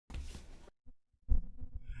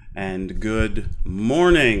And good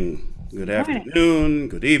morning, good Morning. afternoon,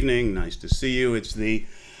 good evening. Nice to see you. It's the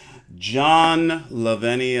John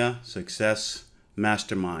Lavenia Success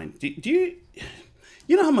Mastermind. You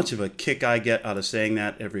know how much of a kick I get out of saying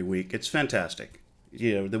that every week? It's fantastic.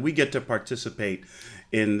 You know, that we get to participate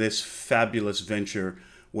in this fabulous venture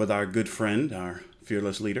with our good friend, our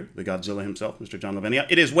fearless leader, the Godzilla himself, Mr. John Lavenia.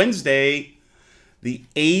 It is Wednesday, the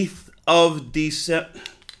 8th of December.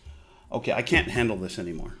 Okay, I can't handle this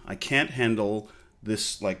anymore. I can't handle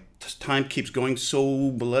this. Like, time keeps going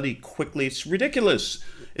so bloody quickly. It's ridiculous.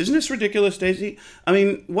 Isn't this ridiculous, Daisy? I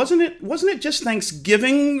mean, wasn't it just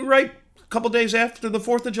Thanksgiving, right? A couple days after the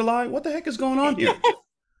 4th of July? What the heck is going on here?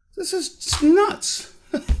 This is nuts.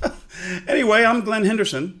 Anyway, I'm Glen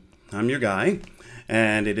Henderson. I'm your guy.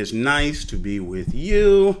 And it is nice to be with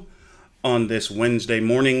you on this Wednesday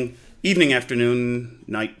morning, evening, afternoon,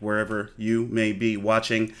 night, wherever you may be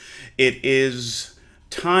watching. It is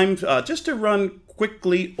time just to run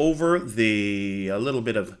quickly over a little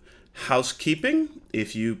bit of housekeeping,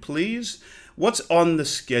 if you please. What's on the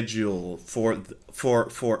schedule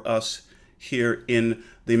for us here in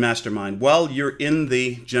the mastermind? Well, you're in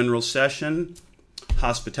the general session,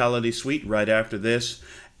 hospitality suite right after this,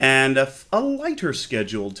 and a lighter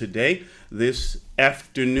schedule today, this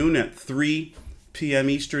afternoon at 3 p.m.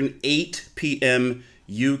 Eastern, 8 p.m.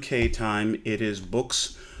 UK time. It is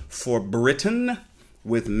Books for Britain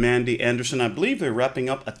with Mandy Anderson. I believe they're wrapping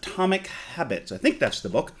up Atomic Habits. I think that's the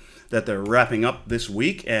book that they're wrapping up this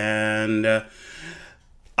week. And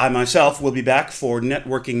I myself will be back for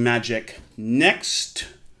Networking Magic next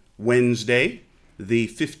Wednesday, the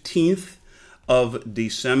 15th of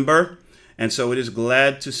December. And so it is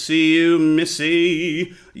glad to see you,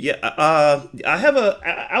 Missy. Yeah,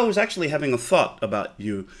 I was actually having a thought about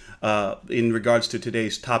you in regards to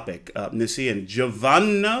today's topic, Missy, and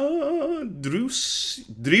Giovanna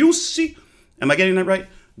Driussi. Am I getting that right?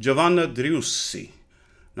 Giovanna Driussi.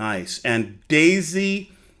 Nice. And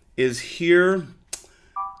Daisy is here.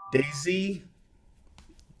 Daisy,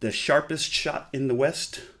 the sharpest shot in the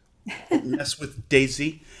West. Don't mess with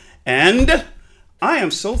Daisy. And I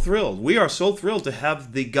am so thrilled. We are so thrilled to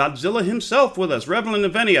have the Godzilla himself with us. Reverend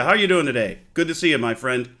Lavenia, how are you doing today? Good to see you, my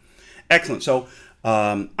friend. Excellent. So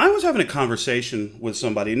I was having a conversation with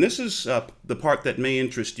somebody, and this is the part that may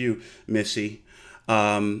interest you, Missy,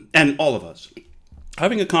 and all of us.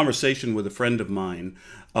 Having a conversation with a friend of mine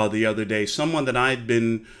the other day, someone that I'd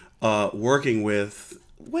been working with.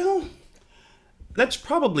 Well, that's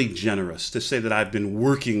probably generous to say that I've been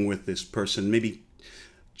working with this person, maybe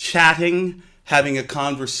chatting, having a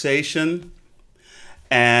conversation.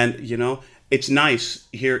 And, you know, it's nice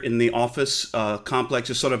here in the office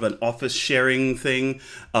complex. It's sort of an office sharing thing.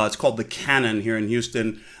 It's called the Cannon here in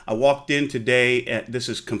Houston. I walked in today, and this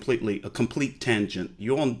is a complete tangent.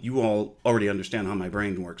 You all already understand how my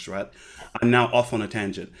brain works, right? I'm now off on a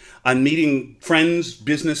tangent. I'm meeting friends,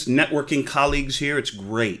 business, networking colleagues here. It's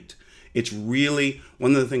great. It's really,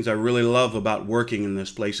 one of the things I really love about working in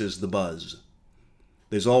this place is the buzz.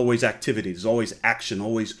 There's always activity, there's always action,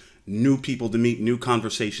 always new people to meet, new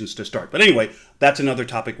conversations to start. But anyway, that's another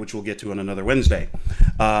topic which we'll get to on another Wednesday.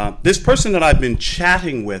 This person that I've been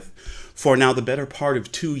chatting with for now the better part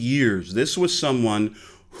of 2 years, this was someone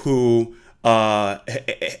who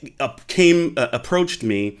approached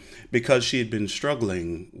me because she had been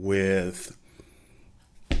struggling with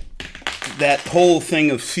that whole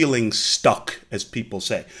thing of feeling stuck, as people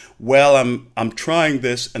say. Well, I'm trying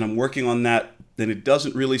this and I'm working on that, then it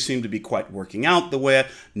doesn't really seem to be quite working out the way,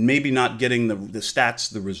 maybe not getting the stats,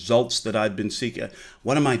 the results that I've been seeking.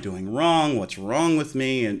 What am I doing wrong? What's wrong with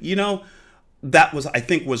me? And, you know, that was, I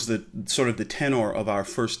think, was the sort of the tenor of our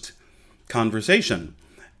first conversation.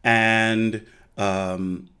 And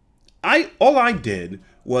all I did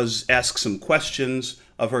was ask some questions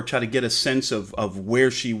of her, try to get a sense of where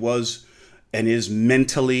she was and is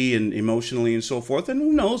mentally and emotionally and so forth. And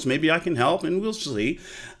who knows, maybe I can help, and we'll see.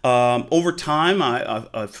 Over time,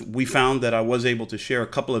 we found that I was able to share a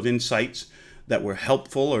couple of insights that were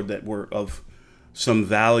helpful or that were of some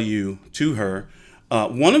value to her.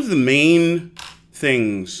 One of the main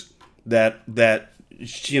things that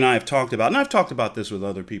she and I have talked about, and I've talked about this with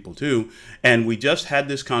other people too, and we just had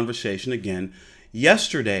this conversation again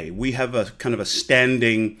yesterday. We have a kind of a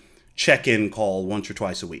standing check-in call once or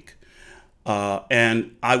twice a week.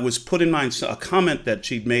 And I was put in mind a comment that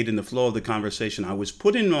she'd made in the flow of the conversation. I was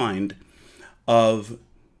put in mind of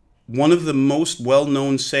one of the most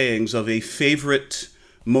well-known sayings of a favorite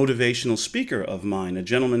motivational speaker of mine, a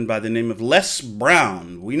gentleman by the name of Les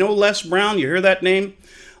Brown. We know Les Brown. You hear that name?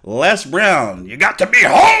 Les Brown. You got to be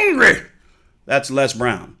hungry. That's Les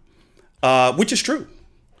Brown, which is true.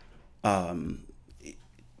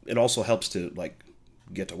 It also helps to like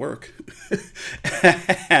get to work.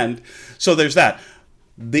 And so there's that.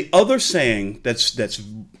 The other saying that's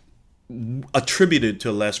attributed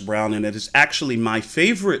to Les Brown, and it is actually my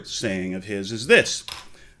favorite saying of his, is this: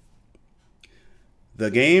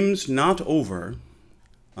 the game's not over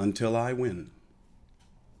until I win.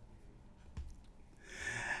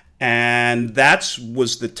 And that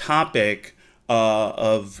was the topic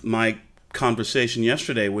of my conversation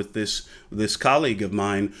yesterday with this colleague of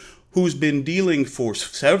mine who's been dealing for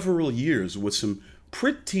several years with some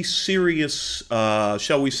pretty serious,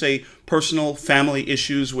 shall we say, personal family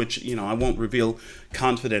issues, which, I won't reveal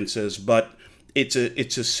confidences, but it's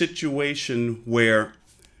a situation where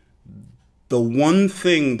the one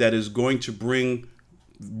thing that is going to bring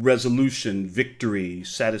resolution, victory,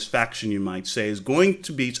 satisfaction, you might say,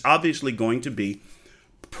 it's obviously going to be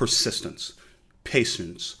persistence,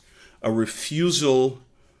 patience, a refusal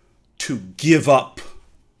to give up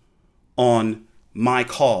on my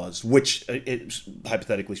cause, which,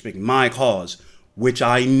 hypothetically speaking, my cause, which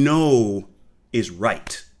I know is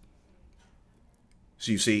right.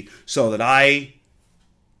 So you see, so that I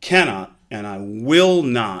cannot and I will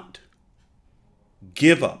not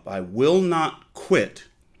give up, I will not quit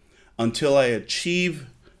until I achieve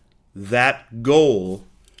that goal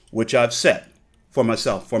which I've set for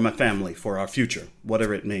myself, for my family, for our future,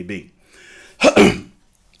 whatever it may be.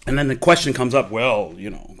 And then the question comes up, well,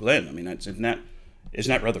 Glenn, I mean, isn't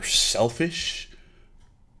that rather selfish?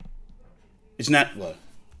 Isn't that,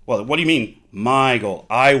 well, what do you mean, my goal?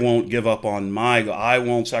 I won't give up on my goal. I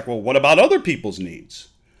won't sacrifice. What about other people's needs?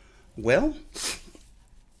 Well,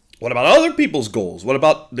 what about other people's goals? What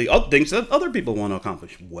about the other things that other people want to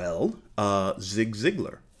accomplish? Well, Zig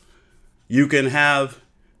Ziglar, you can have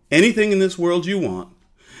anything in this world you want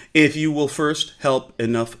if you will first help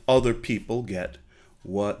enough other people get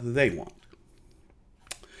what they want.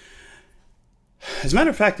 As a matter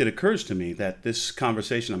of fact, it occurs to me that this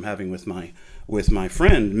conversation I'm having with my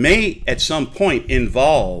friend may at some point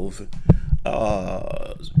involve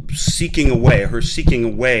her seeking a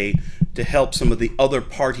way to help some of the other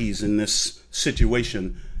parties in this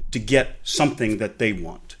situation to get something that they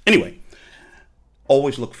want. Anyway,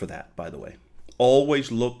 always look for that, by the way.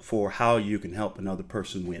 Always look for how you can help another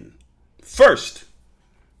person win first,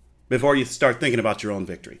 before you start thinking about your own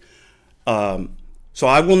victory. So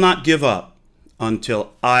I will not give up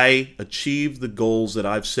until I achieve the goals that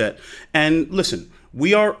I've set. And listen,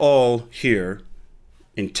 we are all here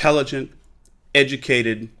intelligent,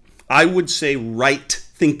 educated, I would say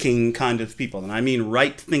right-thinking kind of people. And I mean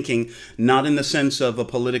right thinking, not in the sense of a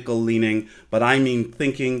political leaning, but I mean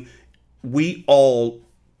thinking. We all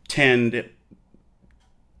tend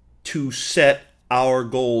to set our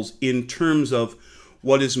goals in terms of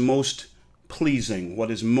what is most pleasing, what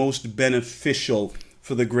is most beneficial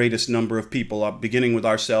for the greatest number of people, beginning with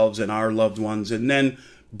ourselves and our loved ones, and then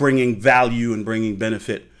bringing value and bringing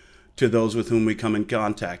benefit to those with whom we come in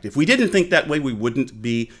contact. If we didn't think that way, we wouldn't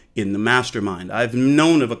be in the mastermind. I've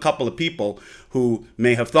known of a couple of people who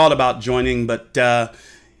may have thought about joining, but,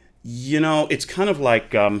 it's kind of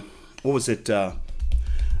like, what was it,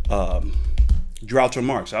 Groucho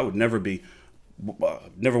Marx. I would never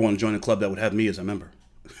want to join a club that would have me as a member.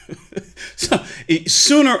 So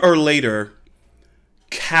sooner or later,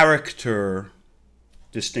 character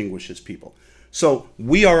distinguishes people. So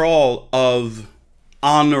we are all of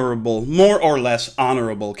honorable, more or less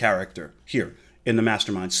honorable character here in the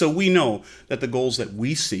mastermind. So we know that the goals that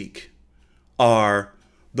we seek are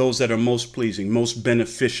those that are most pleasing, most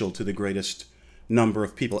beneficial to the greatest number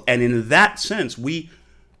of people. And in that sense, we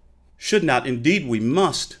should not, indeed we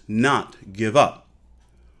must not give up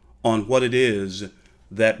on what it is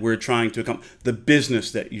that we're trying to accomplish, the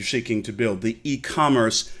business that you're seeking to build, the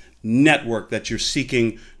e-commerce network that you're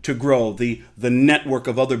seeking to grow, the network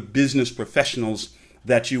of other business professionals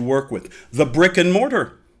that you work with, the brick and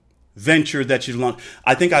mortar venture that you've launched.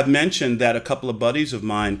 I think I've mentioned that a couple of buddies of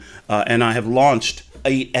mine and I have launched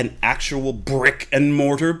an actual brick and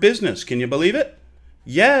mortar business. Can you believe it?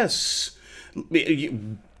 Yes.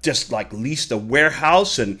 Just like leased a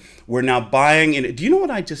warehouse and we're now buying in it. Do you know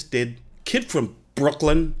what I just did? Kid from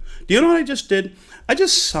Brooklyn. Do you know what I just did? I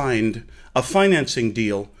just signed a financing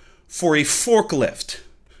deal for a forklift.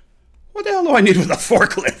 What the hell do I need with a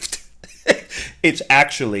forklift? It's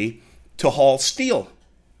actually to haul steel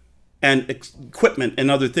and equipment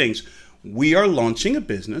and other things. We are launching a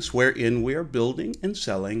business wherein we are building and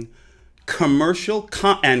selling commercial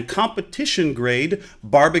and competition grade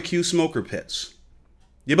barbecue smoker pits.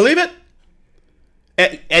 You believe it?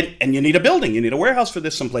 And you need a building. You need a warehouse for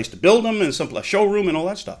this, someplace to build them, and a showroom and all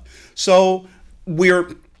that stuff. So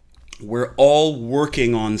we're we're all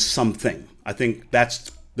working on something. I think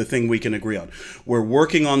that's the thing we can agree on. We're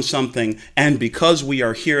working on something, and because we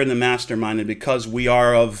are here in the mastermind, and because we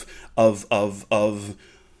are of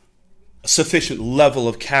sufficient level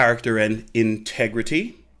of character and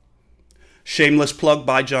integrity. Shameless plug,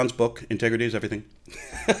 buy John's book, Integrity is Everything.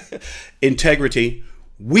 Integrity.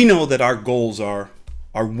 We know that our goals are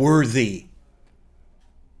worthy.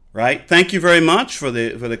 Right? Thank you very much for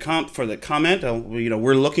the comment.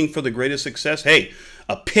 We're looking for the greatest success. Hey,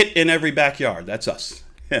 a pit in every backyard. That's us.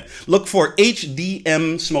 Look for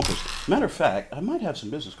HDM smokers. Matter of fact, I might have some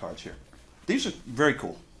business cards here. These are very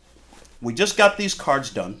cool. We just got these cards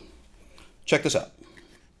done. Check this out.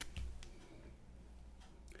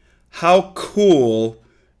 How cool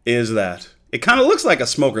is that? It kind of looks like a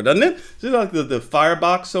smoker, doesn't it? See, like the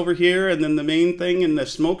firebox over here, and then the main thing, and the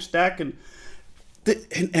smokestack, and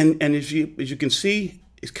as you can see,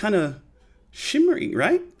 it's kind of shimmering,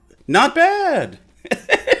 right? Not bad.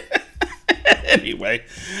 Anyway,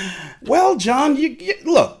 well, John, you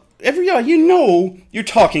look. You're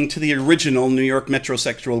talking to the original New York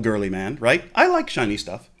metrosexual girly man, right? I like shiny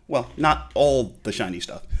stuff. Well, not all the shiny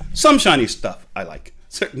stuff. Some shiny stuff I like.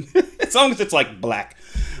 Certain, as long as it's like black.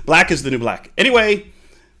 Black is the new black. Anyway,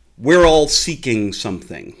 we're all seeking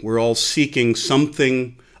something. We're all seeking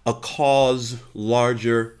something, a cause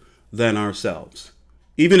larger than ourselves.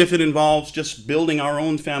 Even if it involves just building our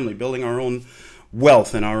own family, building our own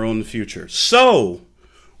wealth and our own future. So,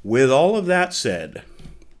 with all of that said,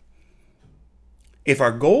 if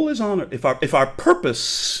our goal is if our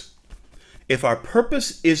purpose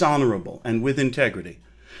is honorable and with integrity,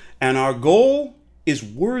 and our goal is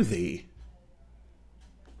worthy,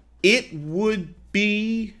 it would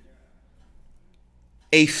be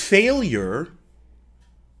a failure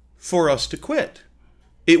for us to quit.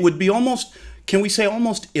 It would be almost, can we say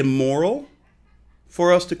almost immoral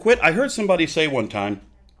for us to quit? I heard somebody say one time,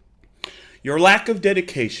 your lack of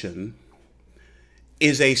dedication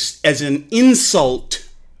is as an insult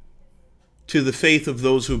to the faith of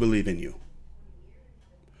those who believe in you.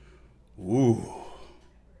 Ooh,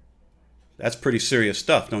 that's pretty serious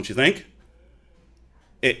stuff, don't you think?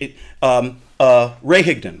 Ray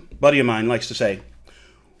Higdon, buddy of mine, likes to say,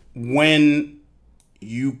 when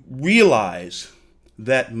you realize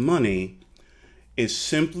that money is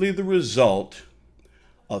simply the result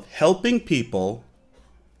of helping people,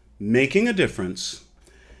 making a difference,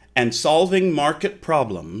 and solving market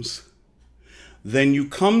problems, then you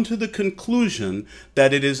come to the conclusion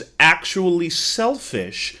that it is actually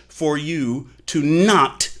selfish for you to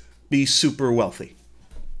not be super wealthy,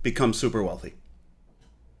 become super wealthy.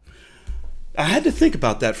 I had to think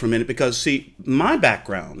about that for a minute because, see, my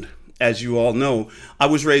background, as you all know, I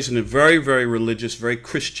was raised in a very, very religious, very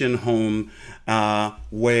Christian home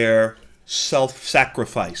where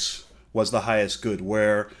self-sacrifice was the highest good,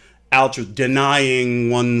 where denying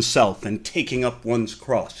oneself and taking up one's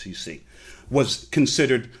cross, you see, was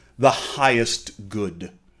considered the highest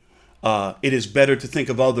good. It is better to think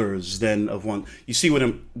of others than of one. You see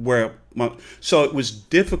so it was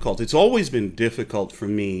difficult. It's always been difficult for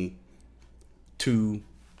me to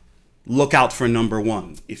look out for number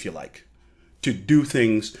one, if you like, to do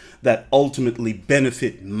things that ultimately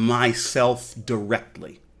benefit myself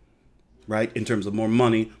directly, right? In terms of more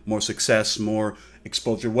money, more success, more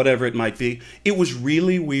exposure, whatever it might be. It was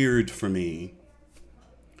really weird for me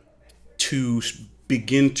to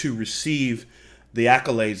begin to receive the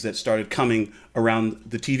accolades that started coming around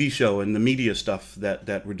the TV show and the media stuff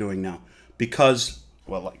that we're doing now. Because,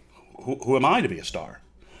 well, like, who am I to be a star?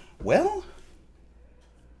 Well,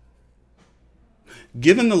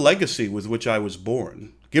 given the legacy with which I was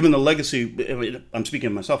born, given the legacy, I mean, I'm speaking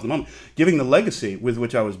of myself at the moment, given the legacy with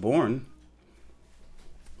which I was born,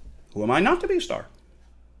 who am I not to be a star?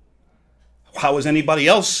 How is anybody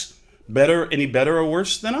else any better or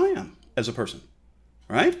worse than I am as a person,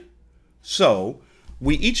 right? So,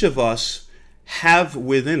 we each of us have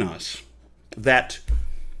within us that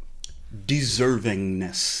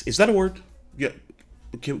deservingness. Is that a word? Yeah.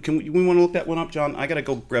 Can we want to look that one up, John? I got to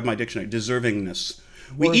go grab my dictionary. Deservingness.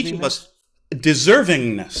 We each of us,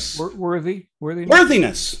 deservingness. Worthiness.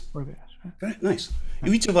 Worthiness. Right, nice.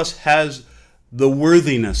 Each of us has the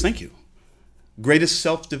worthiness. Thank you. Greatest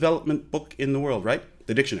self-development book in the world, right?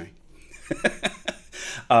 The dictionary.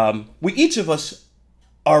 We each of us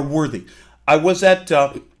are worthy. I was at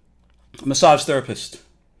a massage therapist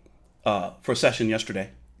for a session day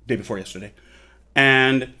before yesterday,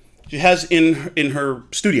 and she has in her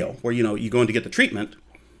studio where you go in to get the treatment.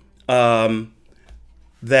 That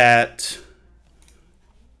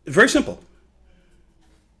very simple.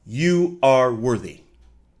 You are worthy.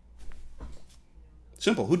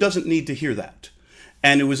 Simple. Who doesn't need to hear that?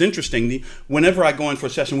 And it was interesting. Whenever I go in for a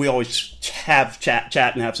session, we always have chat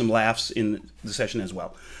and have some laughs in the session as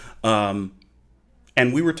well. And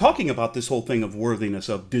we were talking about this whole thing of worthiness,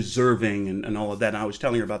 of deserving, and all of that. And I was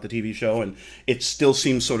telling her about the TV show, and it still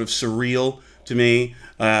seems sort of surreal to me.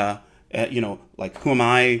 You know, like, who am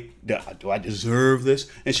I? Do I deserve this?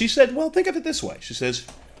 And she said, well, think of it this way. She says,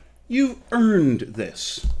 you've earned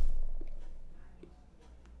this.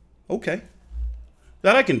 Okay.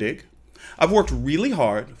 That I can dig. I've worked really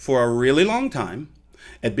hard for a really long time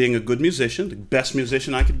at being a good musician, the best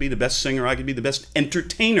musician I could be, the best singer I could be, the best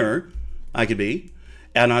entertainer I could be.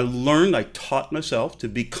 And I taught myself to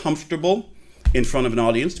be comfortable in front of an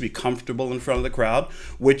audience, to be comfortable in front of the crowd,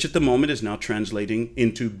 which at the moment is now translating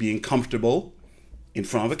into being comfortable in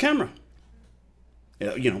front of a camera.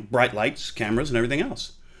 You know, bright lights, cameras, and everything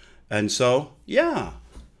else. And so, yeah,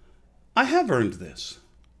 I have earned this.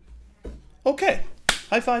 Okay,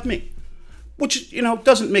 high five me. Which, you know,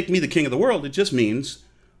 doesn't make me the king of the world. It just means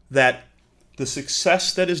that the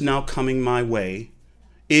success that is now coming my way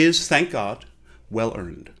is, thank God, well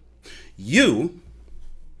earned. You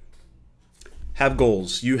have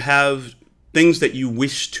goals. You have things that you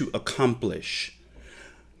wish to accomplish.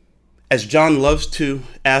 As John loves to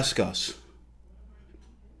ask us,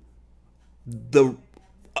 the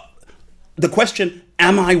question,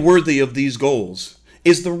 am I worthy of these goals,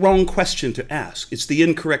 is the wrong question to ask. It's the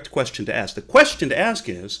incorrect question to ask. The question to ask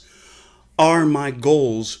is, are my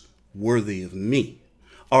goals worthy of me?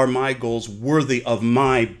 Are my goals worthy of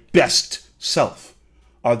my best self?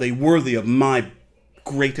 Are they worthy of my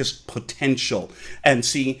greatest potential? And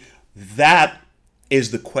see, that is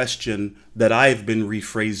the question that I've been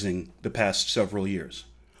rephrasing the past several years.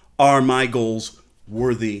 Are my goals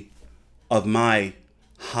worthy of my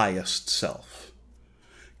highest self?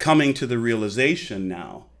 Coming to the realization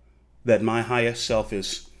now that my highest self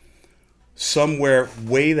is somewhere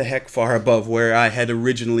way the heck far above where I had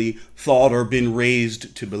originally thought or been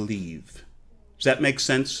raised to believe. Does that make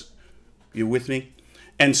sense? You with me?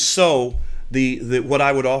 And so what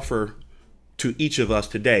I would offer to each of us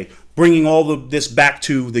today, bringing all of this back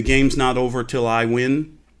to the game's not over till I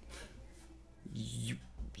win,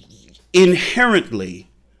 inherently,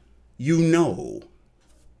 you know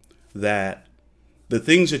that the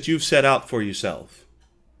things that you've set out for yourself,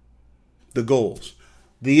 the goals,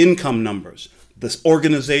 the income numbers, the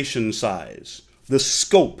organization size, the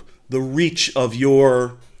scope, the reach of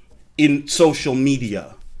your in social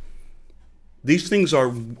media, these things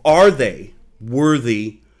are they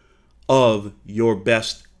worthy of your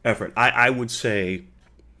best effort? I would say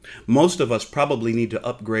most of us probably need to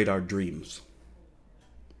upgrade our dreams,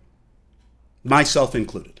 myself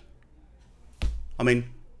included. I mean,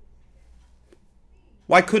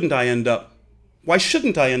 why shouldn't I end up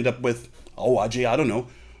with, I don't know,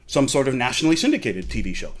 some sort of nationally syndicated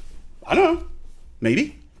TV show? I don't know.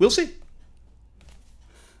 Maybe. We'll see.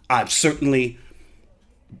 I certainly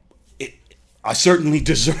I've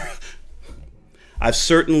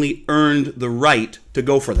certainly earned the right to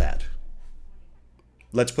go for that.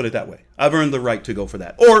 Let's put it that way. I've earned the right to go for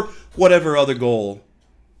that. Or whatever other goal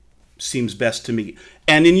seems best to me.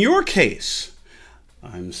 And in your case,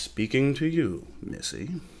 I'm speaking to you, Missy.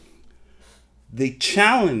 The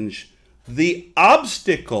challenge, the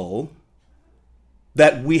obstacle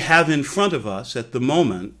that we have in front of us at the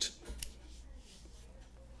moment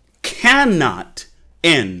cannot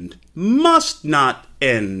end, must not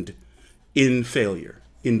end in failure,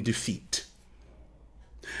 in defeat.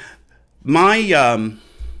 My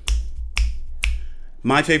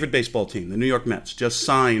favorite baseball team, the New York Mets, just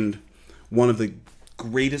signed one of the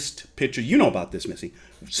greatest pitchers. You know about this, Missy.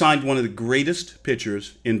 Signed one of the greatest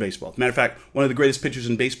pitchers in baseball. Matter of fact, one of the greatest pitchers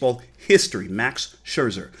in baseball history, Max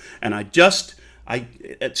Scherzer. And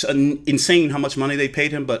it's insane how much money they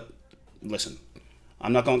paid him. But listen,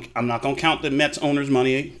 I'm not gonna count the Mets owner's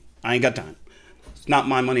money. I ain't got time. It's not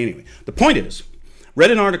my money anyway. The point is,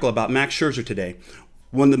 read an article about Max Scherzer today.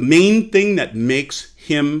 One of the main thing that makes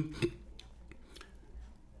him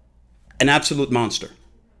an absolute monster,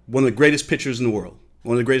 one of the greatest pitchers in the world,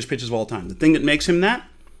 one of the greatest pitchers of all time. The thing that makes him that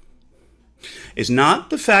is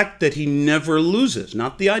not the fact that he never loses,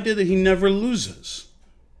 not the idea that he never loses.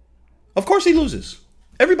 Of course he loses.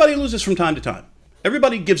 Everybody loses from time to time.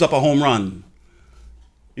 Everybody gives up a home run.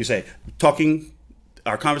 You say,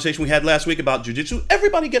 our conversation we had last week about jiu-jitsu,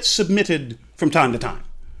 everybody gets submitted from time to time.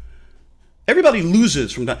 Everybody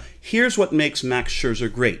loses from time. Here's what makes Max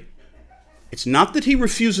Scherzer great. It's not that he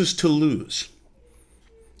refuses to lose.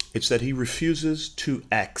 It's that he refuses to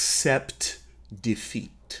accept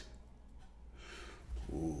defeat.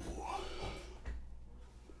 Ooh.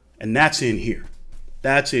 And that's in here.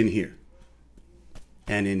 That's in here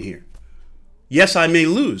and in here. Yes, I may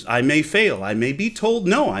lose. I may fail. I may be told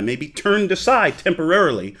no. I may be turned aside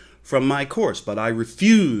temporarily from my course, but I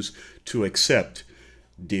refuse to accept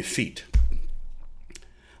defeat.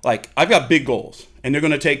 Like, I've got big goals, and they're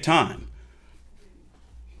going to take time.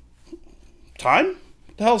 Time?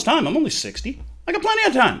 What the hell's time? I'm only 60. I got plenty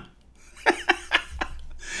of time.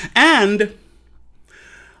 And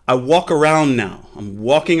I walk around now. I'm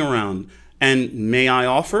walking around, and may I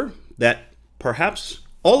offer that perhaps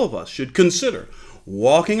all of us should consider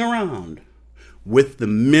walking around with the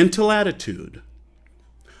mental attitude,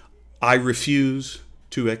 I refuse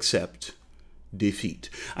to accept defeat.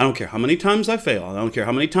 I don't care how many times I fail. I don't care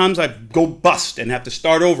how many times I go bust and have to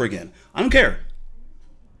start over again. I don't care.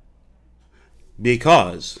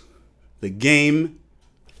 Because the game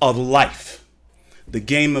of life, the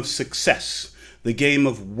game of success, the game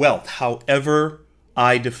of wealth, however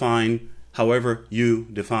you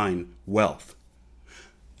define wealth,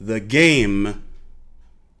 the game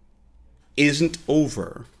isn't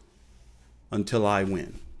over until I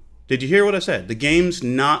win. Did you hear what I said? The game's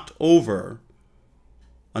not over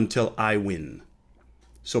until I win.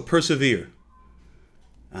 So persevere.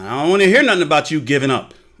 I don't want to hear nothing about you giving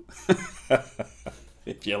up.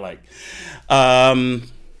 If you like.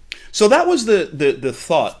 So that was the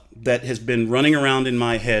thought that has been running around in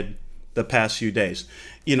my head the past few days.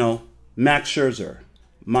 You know, Max Scherzer,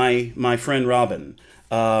 my friend Robin,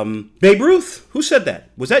 Babe Ruth. Who said that?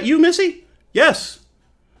 Was that you, Missy? Yes.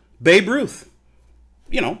 Babe Ruth.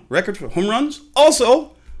 You know, record for home runs.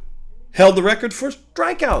 Also held the record for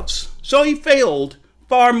strikeouts. So he failed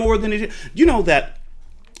far more than he did. You know that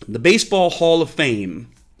the Baseball Hall of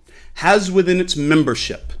Fame has within its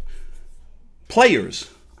membership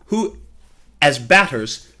players who, as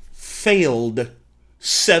batters, failed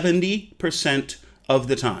 70% of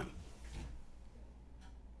the time.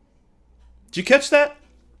 Did you catch that?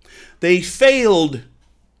 They failed.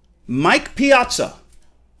 Mike Piazza,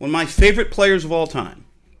 one of my favorite players of all time,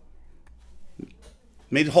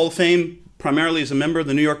 made the Hall of Fame primarily as a member of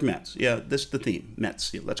the New York Mets. Yeah, this is the theme.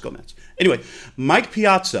 Mets. Yeah, let's go Mets. Anyway, Mike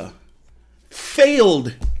Piazza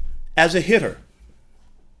failed as a hitter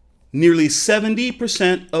nearly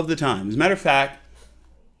 70% of the time. As a matter of fact,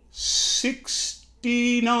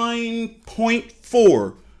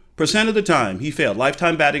 69.4% of the time he failed.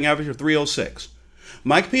 Lifetime batting average of 306.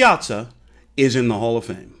 Mike Piazza is in the Hall of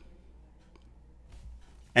Fame.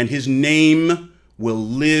 And his name will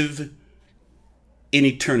live in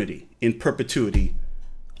eternity, in perpetuity,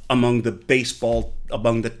 among the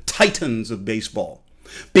titans of baseball,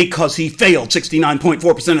 because he failed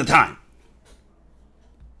 69.4% of the time.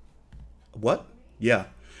 What? Yeah,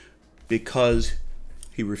 because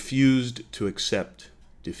he refused to accept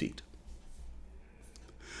defeat.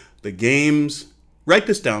 The games, write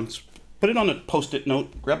this down, put it on a Post-it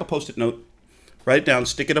note, grab a Post-it note, write it down,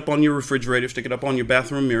 stick it up on your refrigerator, stick it up on your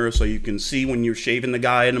bathroom mirror so you can see when you're shaving the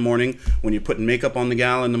guy in the morning, when you're putting makeup on the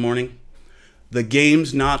gal in the morning. The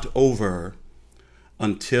game's not over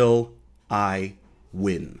until I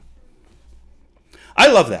win. I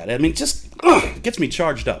love that. I mean, just it gets me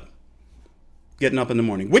charged up, getting up in the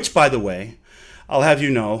morning. Which, by the way, I'll have you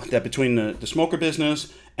know that between the smoker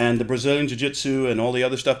business and the Brazilian Jiu-Jitsu and all the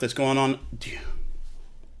other stuff that's going on, do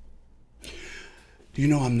you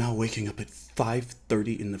know I'm now waking up at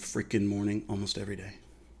 5:30 in the freaking morning almost every day?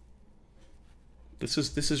 This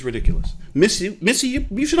is ridiculous. Missy,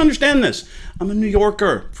 you should understand this. I'm a New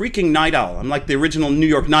Yorker, freaking night owl. I'm like the original New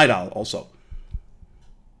York night owl also.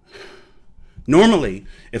 Normally,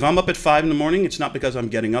 if I'm up at 5 in the morning, it's not because I'm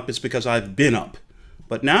getting up, it's because I've been up.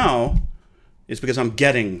 But now, it's because I'm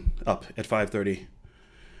getting up at 5:30.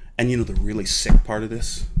 And you know the really sick part of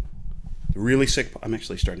this? The really sick part, I'm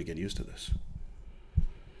actually starting to get used to this.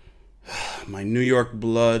 My New York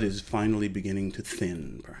blood is finally beginning to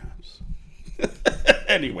thin, perhaps.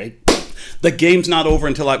 Anyway, the game's not over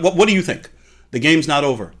until I... What do you think? The game's not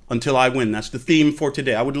over until I win. That's the theme for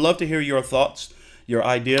today. I would love to hear your thoughts, your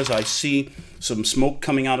ideas. I see some smoke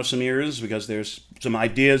coming out of some ears because there's some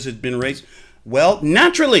ideas that have been raised. Well,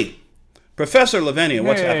 naturally, Professor Lavenia,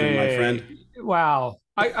 what's happening, my friend? Wow.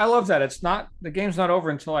 I love that. The game's not over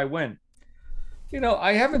until I win. You know,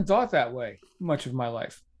 I haven't thought that way much of my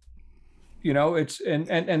life. You know, it's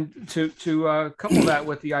and to couple that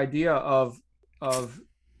with the idea of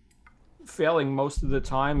failing most of the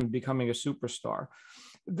time and becoming a superstar.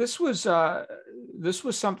 This was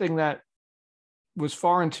something that was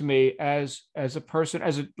foreign to me as a person,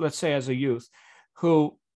 let's say as a youth,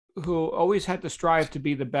 who always had to strive to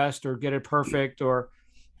be the best or get it perfect, or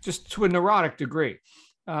just to a neurotic degree.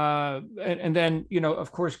 And then, you know,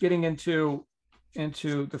 of course, getting into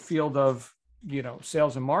into the field of,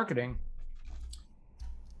 sales and marketing,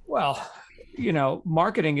 well,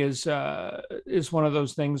 marketing is one of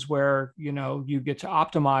those things where, you get to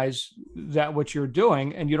optimize that what you're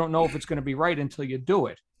doing, and you don't know if it's going to be right until you do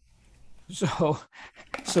it. So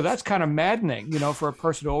that's kind of maddening, for a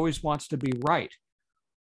person who always wants to be right.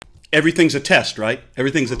 Everything's a test, right?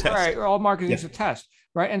 Everything's a test. Right. All marketing is a test,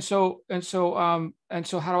 right? And so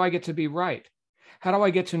how do I get to be right? How do I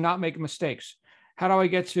get to not make mistakes? How do I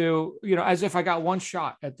get to, as if I got one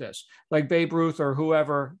shot at this, like Babe Ruth or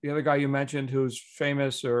whoever, the other guy you mentioned who's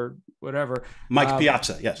famous or whatever. Mike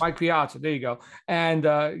Piazza, yes. Mike Piazza, there you go. And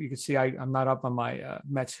you can see I'm not up on my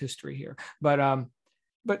Mets history here, but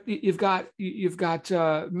you've got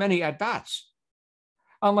many at bats.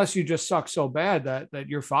 Unless you just suck so bad that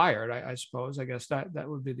you're fired, I suppose. I guess that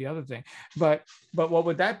would be the other thing. But what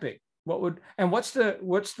would that be? What's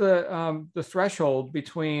the threshold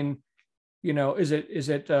between, is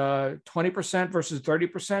it 20% versus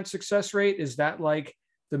 30% success rate? Is that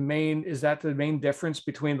the main difference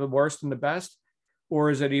between the worst and the best?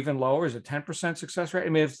 Or is it even lower? Is it 10% success rate? I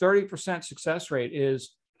mean, if 30% success rate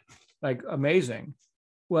is like amazing,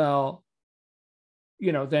 well,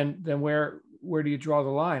 then where do you draw the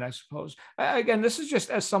line, I suppose? Again, this is just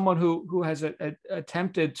as someone who has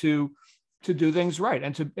attempted to do things right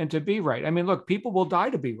and to be right. I mean, look, people will die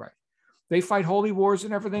to be right. They fight holy wars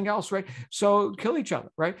and everything else, right? So kill each other,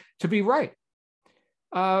 right? To be right.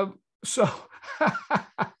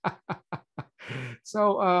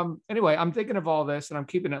 Anyway, I'm thinking of all this and I'm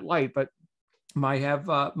keeping it light, but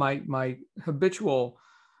my habitual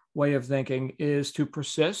way of thinking is to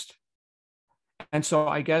persist. And so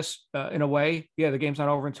I guess in a way, the game's not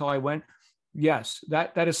over until I win. Yes,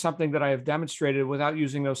 that is something that I have demonstrated without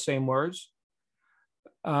using those same words.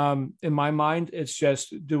 In my mind, it's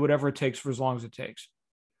just do whatever it takes for as long as it takes,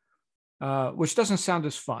 which doesn't sound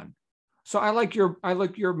as fun. So I like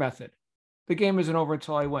your method. The game isn't over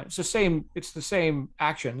until I win. It's the same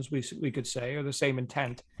actions we could say, or the same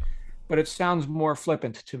intent, but it sounds more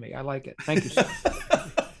flippant to me. I like it. Thank you, sir.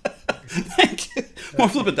 Thank you. More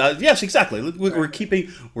flippant. Yes, exactly. We're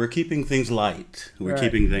keeping things light. We're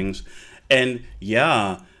keeping things, and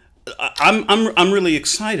I'm really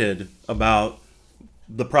excited about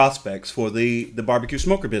the prospects for the barbecue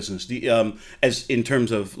smoker business. As in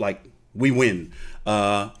terms of we win.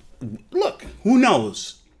 Look, who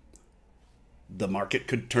knows? The market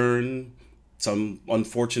could turn. Some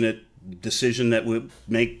unfortunate decision that would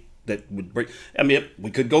break. I mean,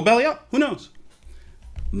 we could go belly up. Who knows?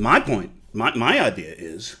 My point, my idea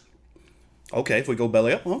is, okay, if we go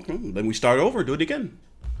belly up, well, then we start over, do it again.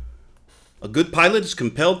 A good pilot is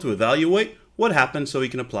compelled to evaluate what happened so he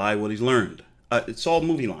can apply what he's learned. It's all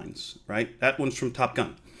movie lines, right? That one's from Top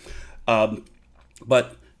Gun.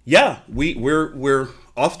 But yeah, we're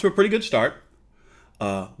off to a pretty good start.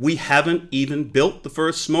 We haven't even built the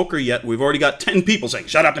first smoker yet. We've already got 10 people saying,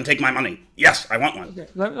 shut up and take my money. Yes, I want one. Okay.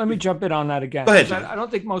 Let me jump in on that again. Go ahead, I don't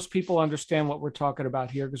think most people understand what we're talking about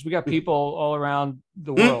here, because we got people all around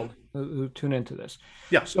the world who tune into this.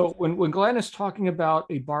 Yeah. So when Glenn is talking about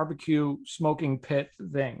a barbecue smoking pit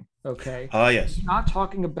thing, okay? Yes. He's not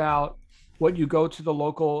talking about what you go to the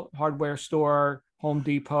local hardware store, Home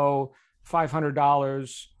Depot,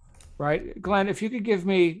 $500, right? Glenn, if you could give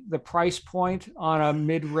me the price point on a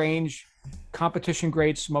mid-range competition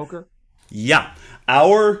grade smoker. Yeah.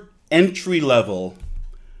 Our entry-level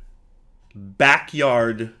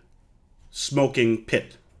backyard smoking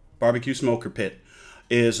pit, barbecue smoker pit,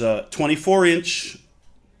 is a 24-inch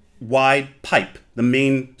wide pipe, the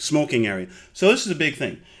main smoking area. So this is a big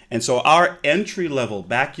thing. And so our entry-level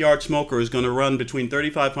backyard smoker is going to run between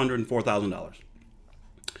 $3,500 and $4,000.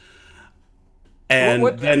 And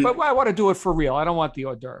but I want to do it for real. I don't want the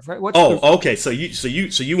hors d'oeuvre, right? Okay. So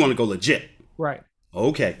you want to go legit, right?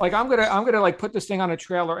 Okay. Like I'm gonna put this thing on a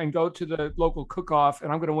trailer and go to the local cook-off,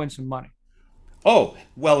 and I'm gonna win some money. Oh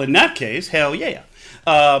well, in that case, hell yeah.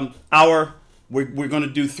 We're going to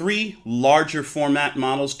do 3 larger format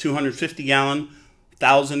models: 250 gallon,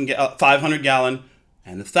 500 gallon,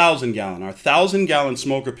 and 1,000 gallon. Our 1,000-gallon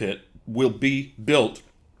smoker pit will be built.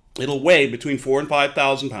 It'll weigh between 4,000 and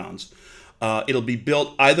 5,000 pounds. It'll be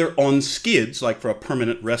built either on skids, like for a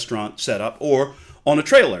permanent restaurant setup, or on a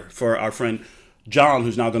trailer for our friend John,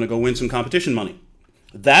 who's now going to go win some competition money.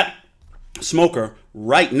 That smoker,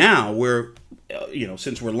 right now,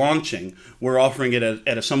 since we're launching, we're offering it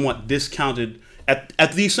at a somewhat discounted,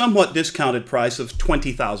 at the somewhat discounted price of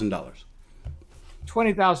 $20,000.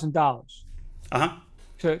 $20,000. Uh-huh.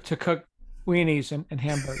 To cook weenies and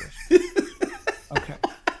hamburgers. Okay.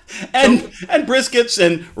 and briskets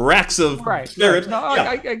and racks of spirits. No, Yeah.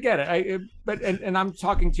 I get it. But I'm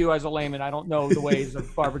talking to you as a layman. I don't know the ways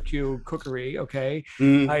of barbecue cookery. Okay,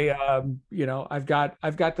 I've got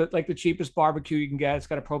the cheapest barbecue you can get. It's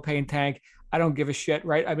got a propane tank. I don't give a shit,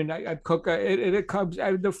 right? I mean, I cook it comes.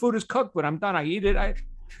 The food is cooked when I'm done. I eat it.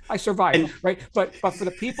 I survive, right? But for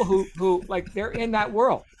the people who like they're in that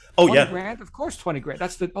world. Oh 20 yeah, grand, of course, 20 grand.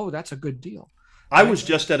 That's a good deal. I was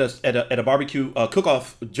just at a barbecue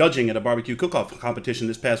cook-off, judging at a barbecue cook-off competition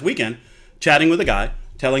this past weekend, chatting with a guy,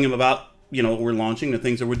 telling him about we're launching the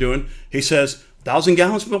things that we're doing. He says, 1,000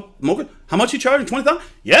 gallons smoker. How much you charging? 20,000.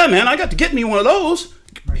 Yeah, man, I got to get me one of those.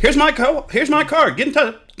 Here's my card. Get in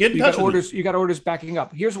touch. You got orders backing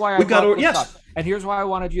up. Here's why I brought this up. And here's why I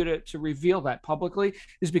wanted you to reveal that publicly,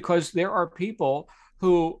 is because there are people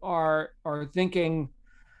who are thinking,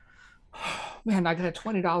 oh, man, I got a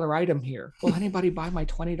 $20 item here. Will anybody buy my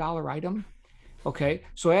 $20 item? Okay,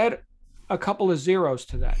 so add a couple of zeros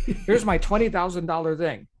to that. Here's my $20,000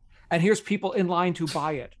 thing, and here's people in line to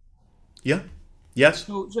buy it. Yeah. Yes.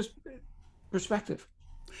 So just perspective,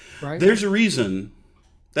 right? There's a reason.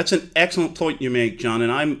 That's an excellent point you make, John,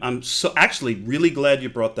 and I'm so actually really glad you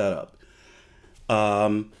brought that up.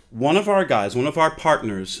 One of our guys, one of our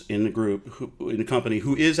partners in the group, in the company,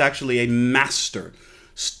 who is actually a master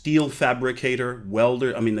steel fabricator,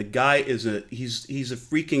 welder. I mean, the guy he's a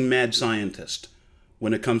freaking mad scientist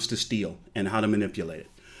when it comes to steel and how to manipulate it.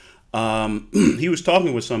 He was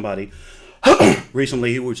talking with somebody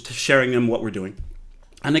recently. He was sharing them what we're doing,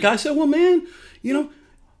 and the guy said, "Well, man, you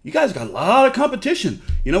guys got a lot of competition.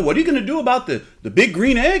 What are you going to do about the big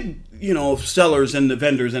green egg, sellers and the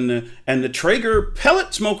vendors and the Traeger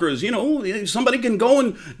pellet smokers? Somebody can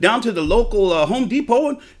go down to the local Home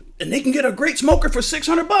Depot and they can get a great smoker for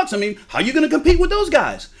 $600. I mean, how are you going to compete with those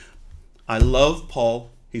guys?" I love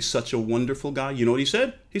Paul. He's such a wonderful guy. You know what he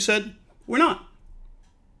said? He said, "We're not.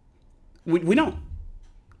 We don't.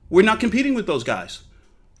 We're not competing with those guys.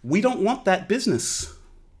 We don't want that business.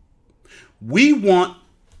 We want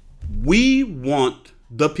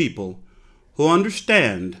the people who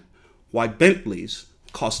understand why Bentleys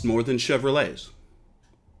cost more than Chevrolets.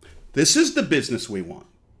 This is the business we want."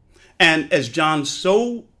 And as John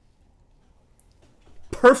so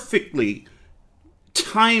perfectly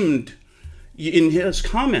timed in his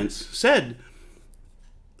comments said,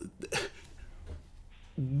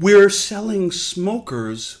 we're selling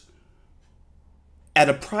smokers at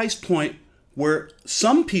a price point where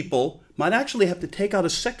some people might actually have to take out a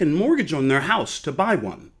second mortgage on their house to buy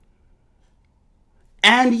one.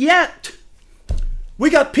 And yet, we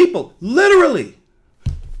got people literally,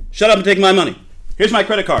 "Shut up and take my money. Here's my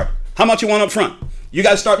credit card. How much you want up front? You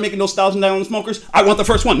guys start making those $1,000 smokers. I want the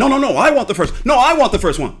first one. No, I want the first. No, I want the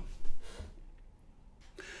first one."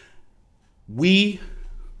 We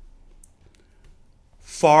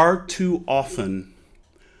far too often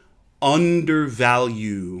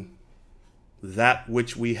undervalue that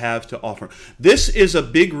which we have to offer. This is a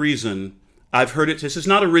big reason. I've heard it. This is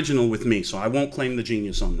not original with me, so I won't claim the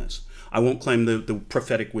genius on this. I won't claim the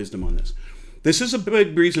prophetic wisdom on this. This is a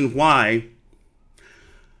big reason why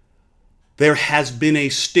there has been a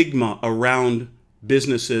stigma around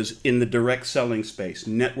businesses in the direct selling space,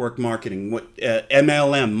 network marketing,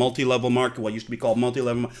 MLM, multi-level marketing, what used to be called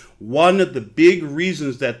multi-level. One of the big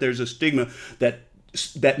reasons that there's a stigma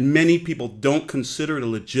that many people don't consider it a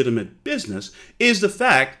legitimate business is the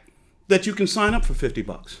fact that you can sign up for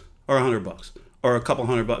 $50 or $100 or a couple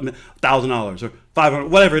 $100, $1,000 or $500,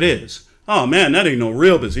 whatever it is. Oh man, that ain't no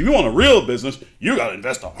real business. If you want a real business, you got to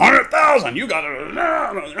invest $100,000. You got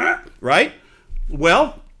to, right?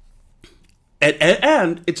 Well,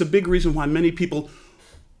 and it's a big reason why many people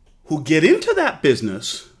who get into that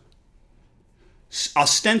business,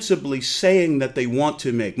 ostensibly saying that they want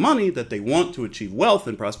to make money, that they want to achieve wealth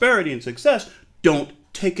and prosperity and success, don't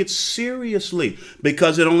take it seriously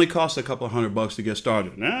because it only costs a couple $100 to get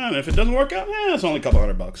started. And if it doesn't work out, it's only a couple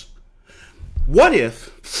 $100. What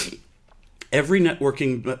if every network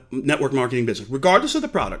marketing business, regardless of the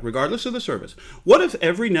product, regardless of the service, what if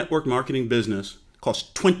every network marketing business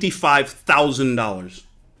costs $25,000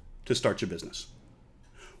 to start your business?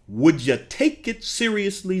 Would you take it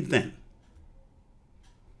seriously then?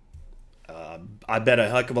 I bet a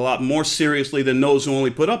heck of a lot more seriously than those who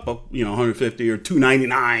only put up, $150 or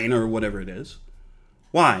 $299 or whatever it is.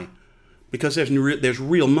 Why? Because there's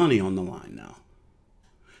real money on the line now.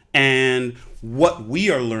 And what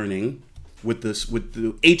we are learning with the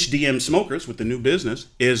HDM smokers, with the new business,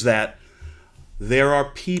 is that there are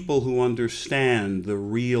people who understand the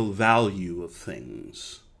real value of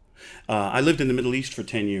things. I lived in the Middle East for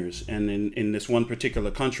 10 years, and in this one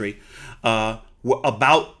particular country,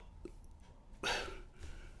 about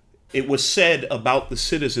it was said about the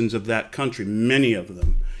citizens of that country, many of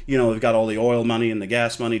them, you know, they've got all the oil money and the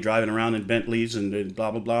gas money, driving around in Bentleys and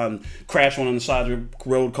blah, blah, blah, and crash one on the side of the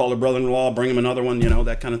road, call their brother-in-law, bring him another one, you know,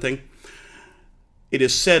 that kind of thing. It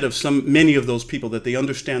is said of many of those people that they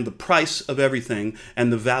understand the price of everything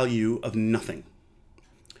and the value of nothing.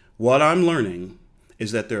 What I'm learning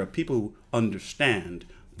is that there are people who understand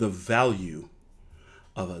the value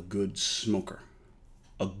of a good smoker,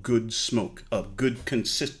 a good smoke, a good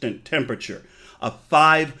consistent temperature, a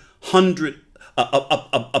 500,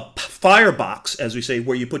 a firebox, as we say,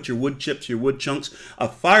 where you put your wood chips, your wood chunks, a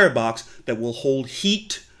firebox that will hold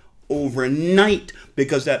heat overnight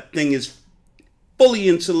because that thing is fully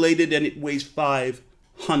insulated and it weighs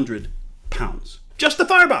 500 pounds. Just the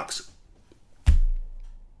firebox.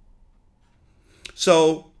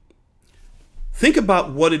 So think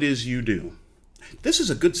about what it is you do. This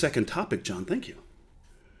is a good second topic, John. Thank you.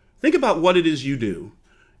 Think about what it is you do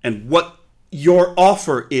and what your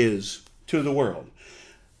offer is to the world.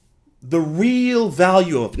 The real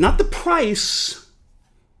value of, not the price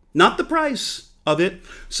of it.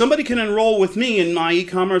 Somebody can enroll with me in my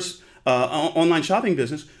e-commerce online shopping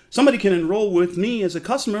business. Somebody can enroll with me as a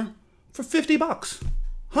customer for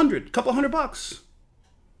 $50, couple hundred bucks.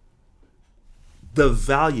 The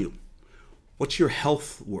value. What's your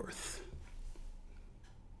health worth?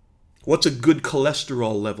 What's a good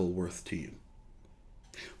cholesterol level worth to you?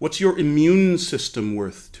 What's your immune system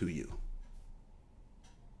worth to you?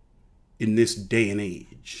 In this day and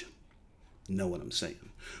age. You know what I'm saying?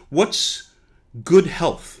 What's good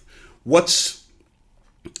health? What's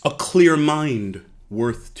a clear mind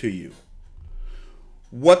worth to you?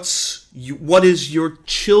 What is your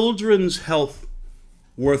children's health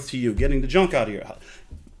worth to you? Getting the junk out of your house.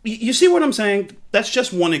 You see what I'm saying? That's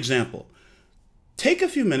just one example. Take a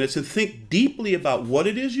few minutes and think deeply about what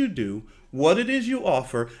it is you do, what it is you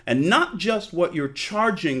offer, and not just what you're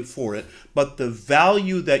charging for it, but the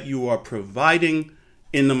value that you are providing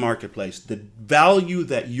in the marketplace, the value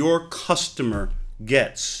that your customer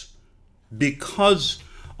gets because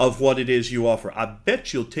of what it is you offer. I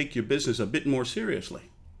bet you'll take your business a bit more seriously.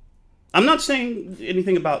 I'm not saying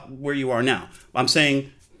anything about where you are now. I'm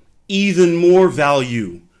saying even more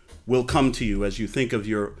value will come to you as you think of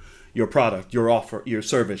your product, your offer, your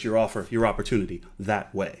service, your offer, your opportunity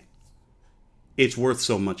that way. It's worth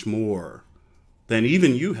so much more than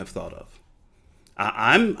even you have thought of.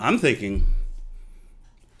 I'm thinking,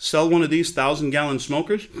 sell one of these 1,000-gallon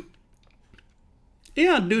smokers.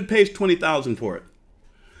 Yeah, dude pays $20,000 for it.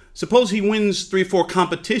 Suppose he wins 3 or 4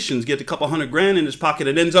 competitions, gets a couple $100,000 in his pocket,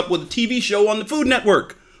 and ends up with a TV show on the Food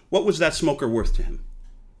Network. What was that smoker worth to him?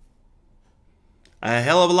 A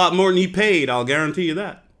hell of a lot more than he paid, I'll guarantee you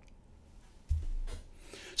that.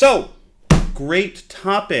 So, great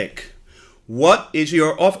topic. What is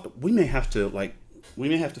your offer? We may have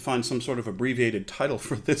to find some sort of abbreviated title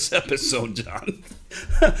for this episode, John.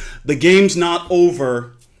 The game's not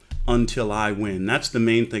over until I win. That's the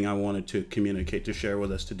main thing I wanted to communicate, to share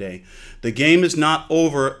with us today. The game is not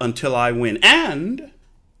over until I win. And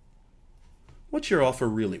what's your offer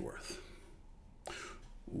really worth?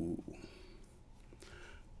 Ooh.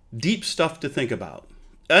 Deep stuff to think about.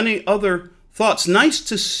 Any other thoughts? Nice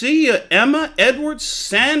to see you, Emma, Edwards,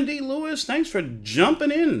 Sandy, Lewis. Thanks for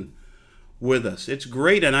jumping in with us. It's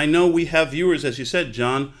great. And I know we have viewers, as you said,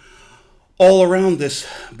 John, all around this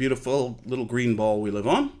beautiful little green ball we live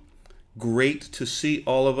on. Great to see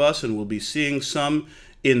all of us, and we'll be seeing some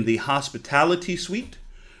in the hospitality suite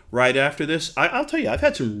right after this. I'll tell you, I've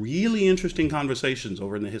had some really interesting conversations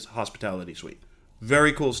over in the hospitality suite.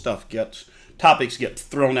 Very cool stuff. Topics get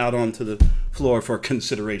thrown out onto the floor for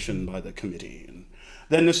consideration by the committee. And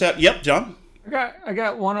then yep, John? I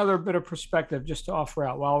got one other bit of perspective just to offer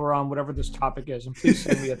out while we're on whatever this topic is, and please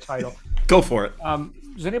send me a title. Go for it.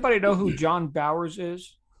 Does anybody know who John Bowers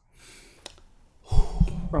is?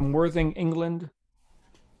 From Worthing, England.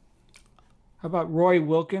 How about Roy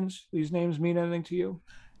Wilkins? These names mean anything to you?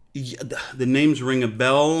 Yeah, the names ring a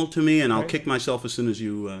bell to me, and I'll kick myself as soon as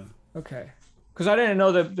you... Okay. Because I didn't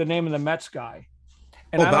know the name of the Mets guy.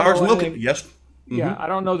 And Bowers Wilkins, yes. Mm-hmm. Yeah, I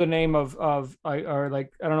don't know the name I don't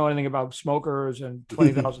know anything about smokers and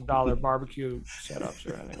 $20,000 barbecue setups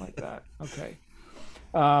or anything like that. Okay.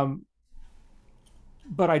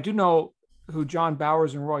 But I do know who John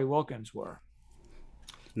Bowers and Roy Wilkins were.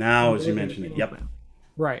 Now, as you mentioned it, yep.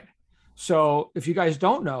 Right. So if you guys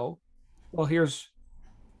don't know, well, here's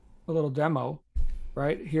a little demo,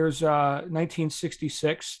 right? Here's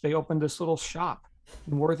 1966. They opened this little shop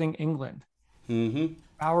in Worthing, England. Mm-hmm.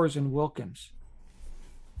 Bowers and Wilkins.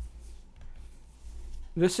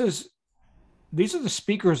 These are the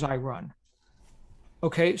speakers I run.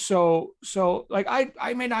 Okay, so like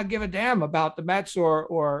I may not give a damn about the Mets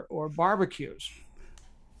or barbecues,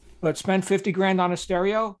 but spend 50 grand on a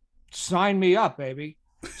stereo, sign me up, baby.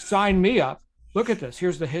 Sign me up. Look at this.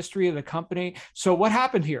 Here's the history of the company. So what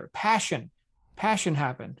happened here? Passion. Passion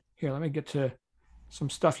happened. Here, let me get to some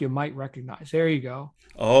stuff you might recognize. There you go.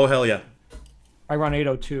 Oh, hell yeah. I run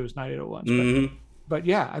 802s, not 801s. Mm-hmm. But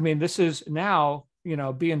yeah, I mean, this is now,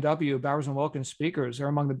 B&W, Bowers and Wilkins speakers, they're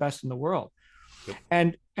among the best in the world.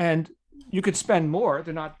 Yep. And you could spend more.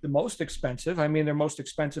 They're not the most expensive. I mean, their most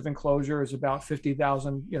expensive enclosure is about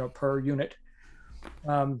 50,000, per unit.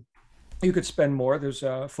 You could spend more. There's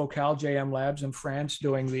Focal JM Labs in France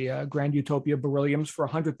doing the Grand Utopia berylliums for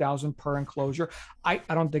 100,000 per enclosure. I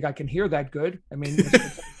don't think I can hear that good. I mean,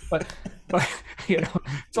 but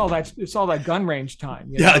it's all that gun range time.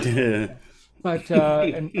 Yeah. But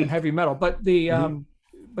and heavy metal. But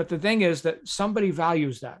the thing is that somebody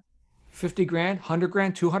values that. 50 grand, 100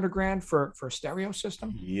 grand, 200 grand for a stereo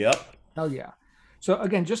system. Yep. Hell yeah. So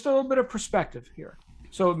again, just a little bit of perspective here.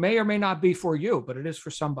 So it may or may not be for you, but it is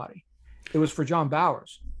for somebody. It was for John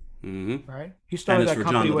Bowers, right? He started that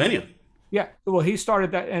company. John Lavenia. Yeah. Well, he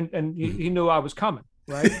started that, and he knew I was coming,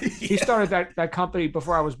 right? He started that company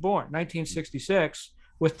before I was born, 1966,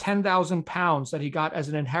 with 10,000 pounds that he got as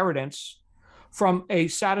an inheritance from a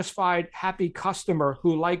satisfied, happy customer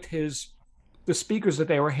who liked the speakers that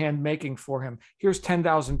they were hand making for him. Here's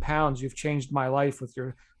 10,000 pounds. You've changed my life with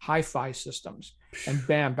your hi-fi systems. And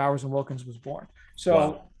bam, Bowers and Wilkins was born. So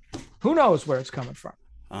wow. Who knows where it's coming from?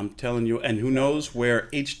 I'm telling you, and who knows where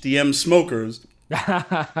HDM smokers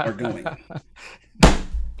are going.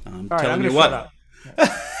 I'm telling you what.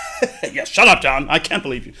 Yeah, shut up, John. I can't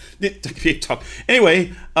believe you.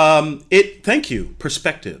 Anyway, thank you.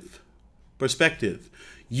 Perspective.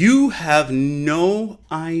 You have no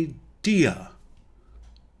idea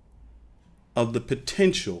of the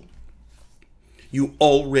potential you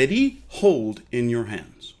already hold in your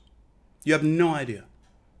hands. You have no idea.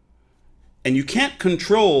 And you can't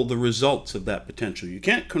control the results of that potential. You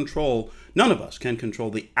can't control, none of us can control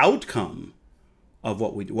the outcome of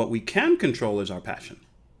what we do. What we can control is our passion.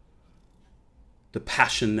 The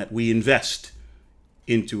passion that we invest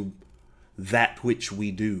into that which we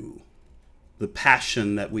do. The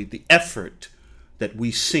passion the effort that we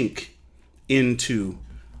sink into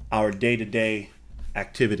our day-to-day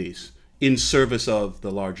activities in service of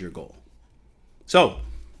the larger goal. So,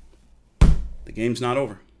 the game's not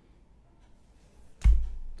over.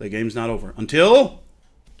 The game's not over until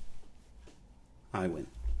I win.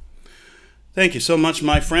 Thank you so much,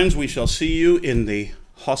 my friends. We shall see you in the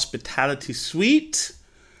hospitality suite.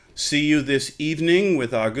 See you this evening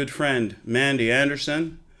with our good friend Mandy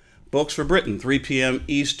Anderson. Books for Britain, 3 p.m.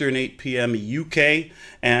 Eastern, 8 p.m. UK.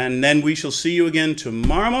 And then we shall see you again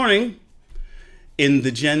tomorrow morning in the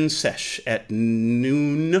Gen Sesh at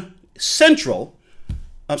noon Central.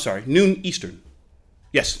 I'm sorry, noon Eastern.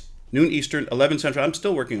 Yes. Noon Eastern, 11 Central. I'm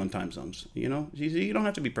still working on time zones. You don't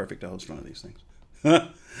have to be perfect to host one of these things.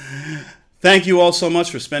 Thank you all so much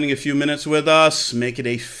for spending a few minutes with us. Make it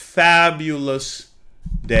a fabulous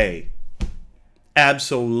day.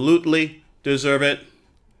 Absolutely deserve it.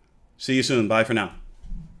 See you soon. Bye for now.